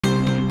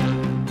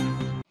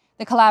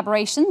The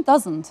collaboration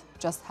doesn't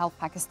just help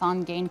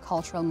Pakistan gain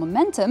cultural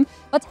momentum,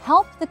 but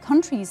help the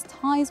country's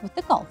ties with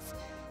the Gulf.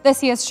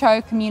 This year's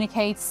show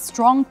communicates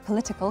strong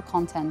political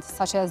content,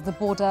 such as the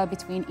border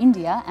between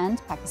India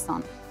and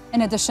Pakistan.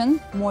 In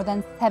addition, more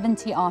than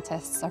 70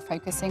 artists are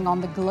focusing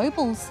on the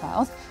global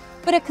south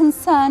with a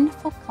concern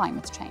for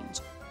climate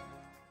change.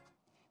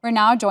 We're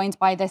now joined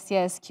by this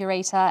year's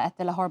curator at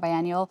the Lahore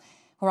Biennial,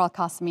 Hoor Al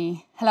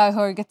Qasimi. Hello,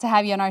 Hoor, good to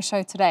have you on our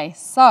show today.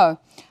 So,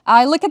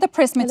 I look at the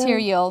press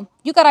material.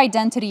 You got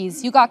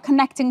identities, you got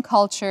connecting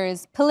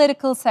cultures,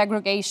 political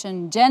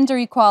segregation, gender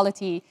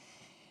equality,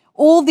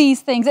 all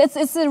these things.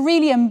 It's a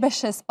really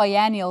ambitious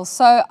biennial.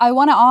 So I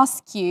want to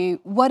ask you,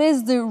 what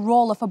is the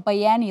role of a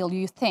biennial,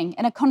 you think,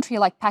 in a country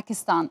like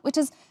Pakistan, which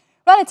is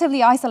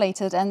relatively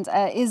isolated and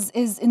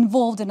is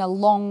involved in a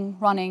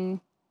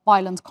long-running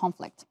violent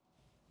conflict?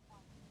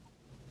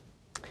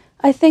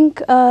 I think,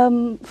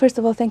 first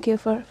of all, thank you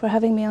for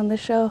having me on the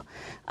show.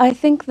 I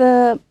think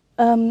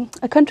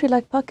a country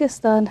like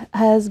Pakistan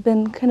has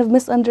been kind of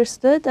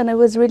misunderstood, and it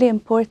was really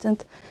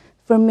important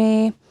for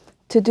me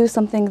to do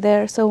something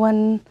there. So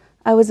when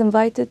I was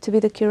invited to be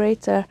the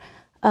curator,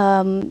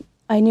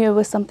 I knew it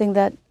was something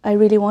that I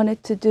really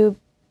wanted to do,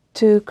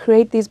 to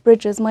create these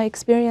bridges. My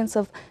experience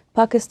of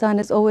Pakistan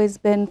has always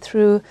been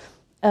through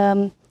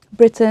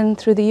Britain,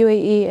 through the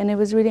UAE, and it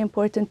was really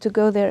important to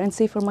go there and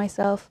see for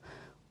myself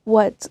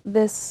what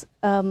this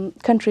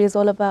country is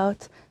all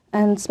about,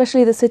 and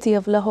especially the city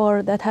of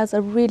Lahore that has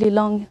a really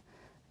long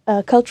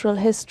cultural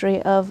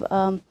history of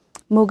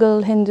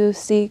Mughal, Hindu,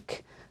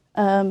 Sikh,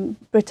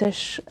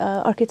 British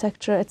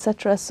architecture,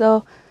 etc.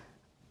 So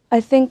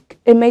I think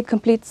it made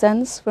complete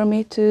sense for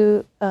me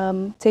to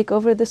take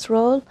over this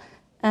role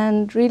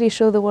and really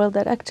show the world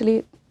that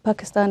actually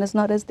Pakistan is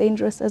not as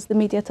dangerous as the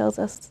media tells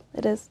us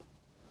it is.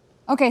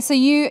 Okay, so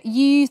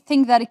you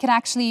think that it can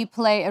actually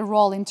play a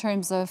role in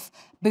terms of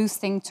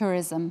boosting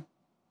tourism?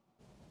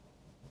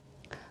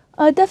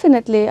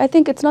 Definitely. I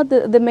think it's not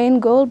the main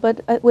goal,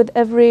 but with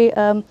every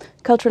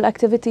cultural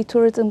activity,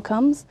 tourism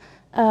comes.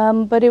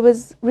 But it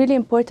was really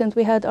important.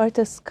 We had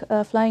artists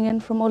flying in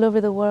from all over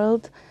the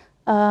world.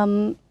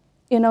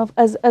 You know,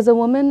 as a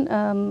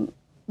woman,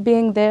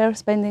 being there,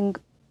 spending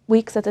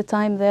weeks at a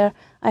time there,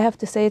 I have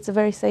to say it's a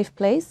very safe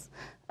place,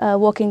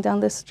 walking down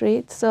the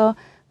street. So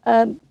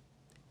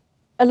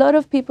a lot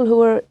of people who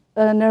were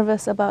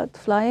nervous about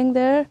flying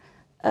there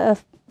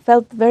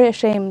felt very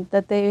ashamed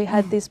that they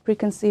had these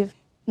preconceived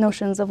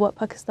notions of what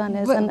Pakistan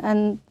is,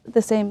 and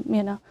the same,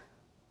 you know.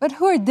 But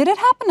Hoor, did it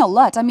happen a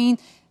lot? I mean,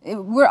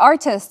 were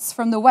artists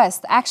from the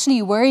West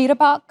actually worried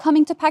about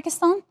coming to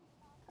Pakistan?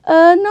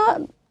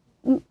 Not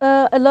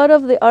a lot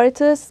of the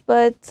artists,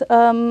 but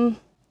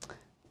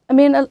I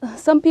mean,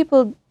 some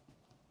people,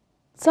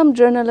 some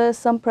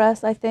journalists, some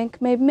press, I think,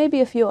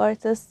 maybe a few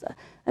artists.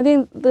 I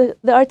think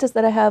the artists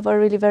that I have are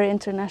really very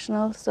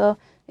international, so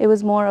it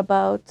was more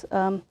about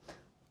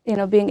you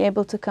know, being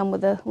able to come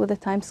with a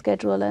time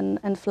schedule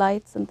and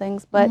flights and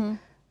things. But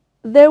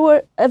there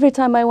were, every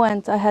time I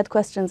went, I had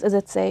questions. Is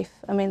it safe?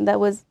 I mean, that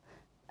was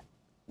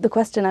the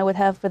question I would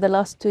have for the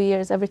last 2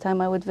 years every time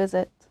I would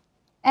visit.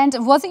 And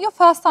was it your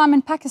first time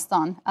in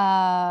Pakistan,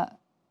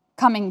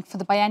 coming for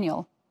the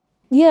biennial?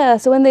 Yeah,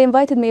 so when they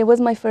invited me, it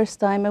was my first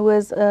time. It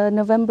was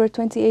November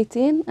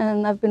 2018,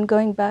 and I've been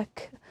going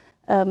back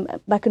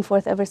and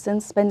forth ever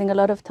since, spending a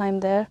lot of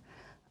time there.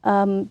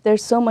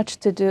 There's so much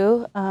to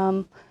do,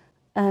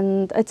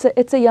 and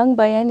it's a young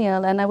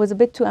biennial, and I was a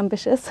bit too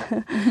ambitious,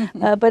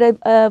 but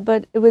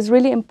it was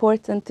really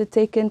important to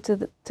take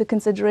into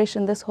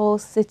consideration this whole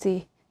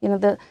city. You know,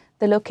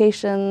 the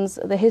locations,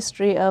 the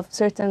history of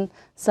certain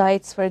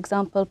sites. For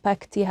example,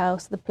 Pak Tea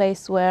House, the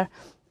place where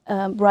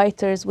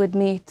writers would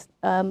meet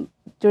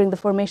during the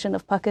formation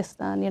of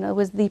Pakistan. You know, it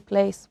was the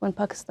place when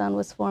Pakistan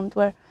was formed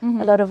where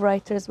a lot of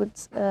writers would,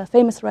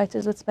 famous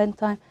writers would spend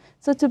time.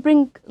 So to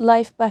bring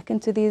life back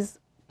into these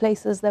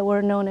places that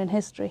were known in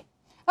history.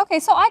 Okay,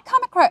 so I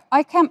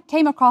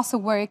came across a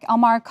work,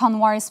 Amar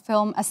Kanwar's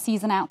film, A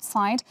Season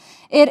Outside.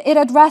 It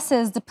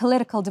addresses the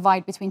political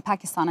divide between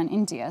Pakistan and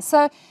India.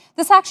 So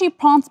this actually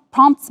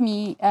prompts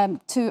me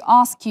to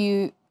ask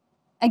you,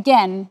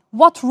 again,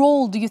 what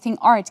role do you think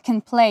art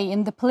can play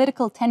in the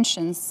political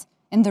tensions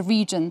in the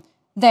region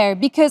there?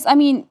 Because, I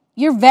mean,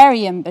 you're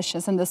very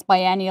ambitious in this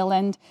biennial,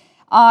 and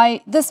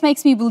this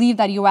makes me believe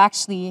that you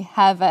actually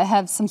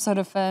have some sort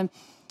of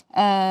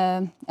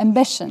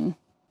ambition.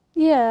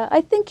 Yeah,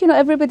 I think, you know,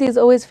 everybody is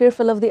always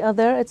fearful of the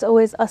other. It's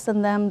always us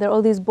and them. There are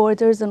all these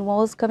borders and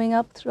walls coming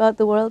up throughout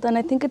the world. And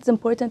I think it's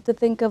important to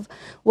think of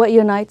what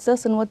unites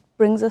us and what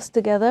brings us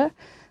together.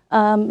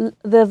 The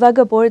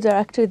Wagah border,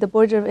 actually the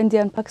border of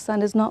India and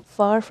Pakistan, is not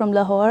far from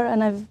Lahore,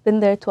 and I've been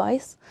there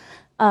twice.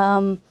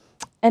 And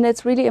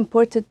it's really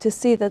important to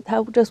see that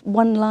how just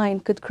one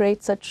line could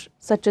create such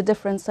a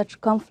difference,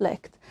 such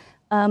conflict.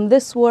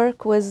 This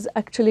work was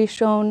actually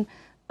shown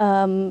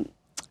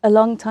a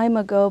long time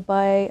ago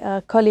by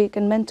a colleague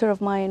and mentor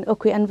of mine,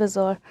 Okwi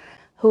Envizor,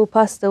 who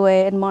passed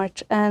away in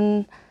March.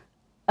 And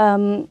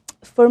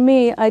for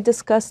me, I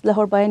discussed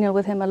Lahore Biennial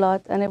with him a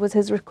lot, and it was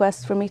his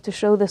request for me to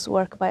show this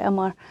work by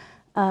Amar.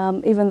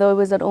 even though it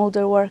was an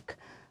older work.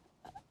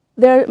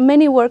 There are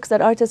many works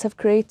that artists have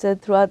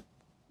created throughout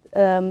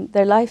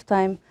their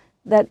lifetime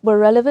that were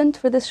relevant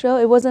for this show.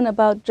 It wasn't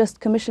about just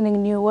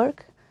commissioning new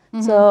work.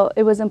 So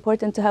it was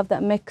important to have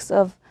that mix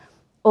of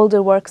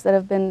older works that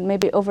have been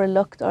maybe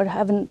overlooked or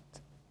haven't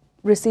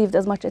received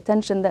as much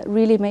attention that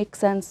really make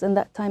sense in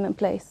that time and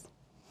place.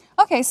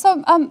 Okay,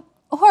 so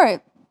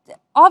Hoor,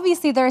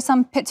 obviously there are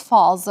some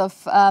pitfalls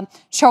of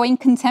showing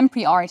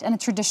contemporary art in a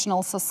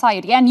traditional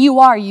society, and you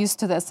are used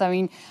to this. I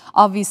mean,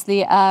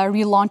 obviously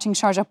relaunching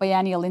Sharjah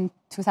Biennial in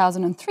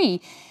 2003.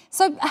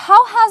 So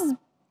how has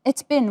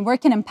it been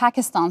working in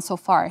Pakistan so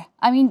far?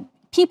 I mean,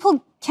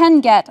 people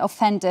can get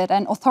offended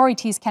and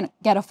authorities can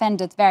get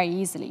offended very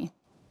easily,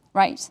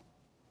 right?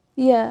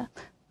 Yeah,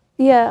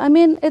 I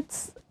mean,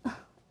 it's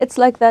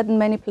like that in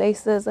many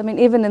places. I mean,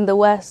 even in the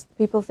West,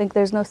 people think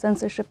there's no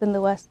censorship in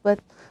the West, but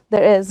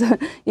there is.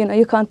 You know,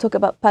 you can't talk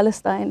about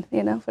Palestine,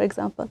 you know, for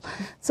example.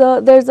 So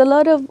there's a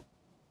lot of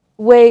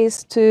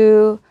ways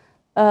to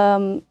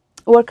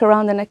work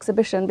around an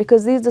exhibition,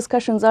 because these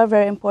discussions are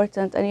very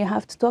important and you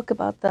have to talk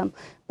about them.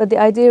 But the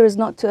idea is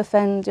not to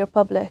offend your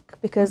public,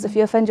 because if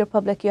you offend your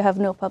public, you have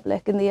no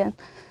public in the end.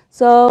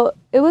 So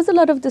it was a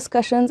lot of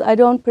discussions. I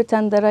don't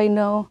pretend that I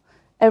know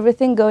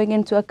everything going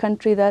into a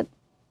country that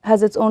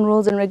has its own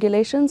rules and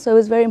regulations. So it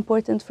was very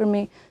important for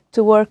me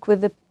to work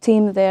with the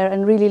team there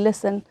and really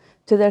listen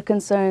to their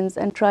concerns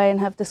and try and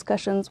have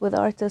discussions with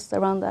artists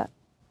around that.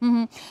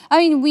 I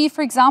mean,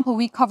 for example,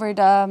 we covered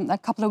a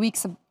couple of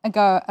weeks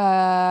ago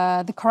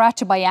the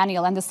Curator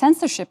Biennial and the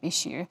censorship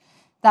issue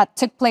that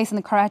took place in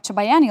the Curator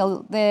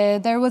Biennial.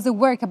 There was a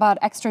work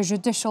about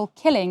extrajudicial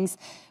killings,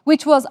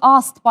 which was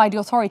asked by the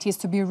authorities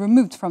to be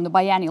removed from the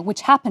biennial,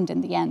 which happened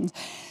in the end.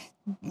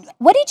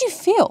 What did you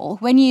feel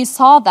when you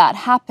saw that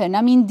happen?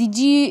 I mean,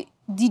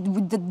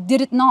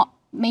 did it not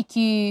make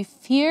you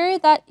fear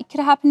that it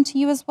could happen to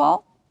you as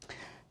well?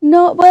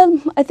 No,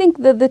 well, I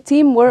think the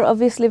team were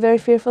obviously very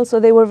fearful, so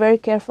they were very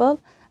careful.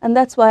 And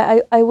that's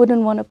why I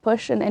wouldn't want to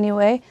push in any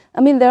way.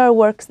 I mean, there are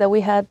works that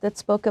we had that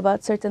spoke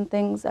about certain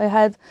things. I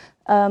had,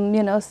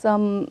 you know,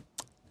 some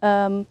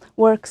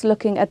works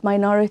looking at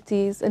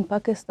minorities in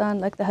Pakistan,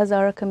 like the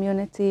Hazara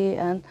community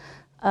and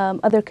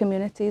other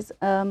communities.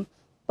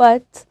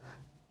 But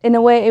in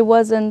a way, it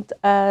wasn't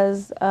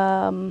as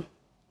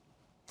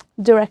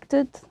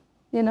directed,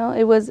 you know.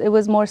 It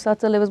was more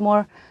subtle. It was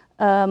more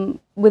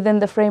within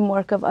the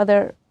framework of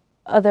other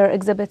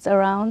exhibits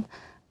around.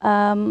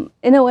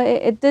 In a way,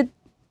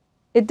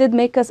 it did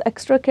make us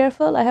extra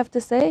careful, I have to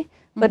say,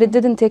 but it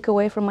didn't take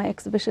away from my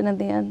exhibition in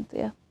the end.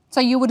 Yeah. So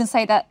you wouldn't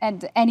say that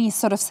any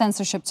sort of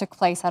censorship took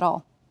place at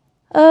all?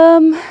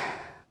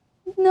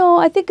 No,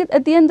 I think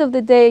at the end of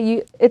the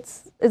day,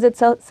 is it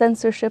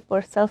censorship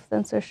or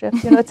self-censorship?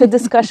 You know, it's a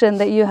discussion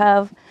that you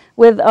have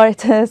with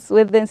artists,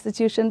 with the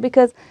institution,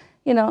 because,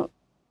 you know,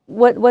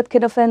 what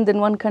can offend in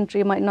one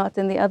country might not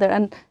in the other.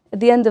 And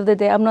at the end of the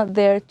day, I'm not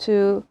there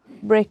to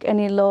break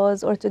any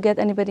laws or to get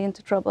anybody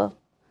into trouble.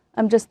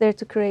 I'm just there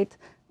to create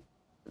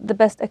the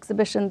best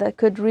exhibition that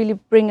could really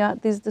bring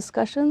out these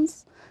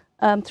discussions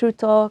through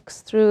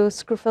talks, through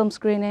film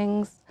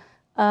screenings,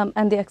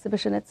 and the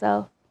exhibition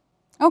itself.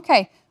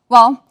 Okay.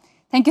 Well,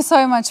 thank you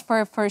so much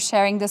for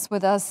sharing this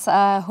with us,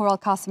 Hoor Al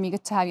Qasimi.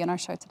 Good to have you on our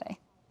show today.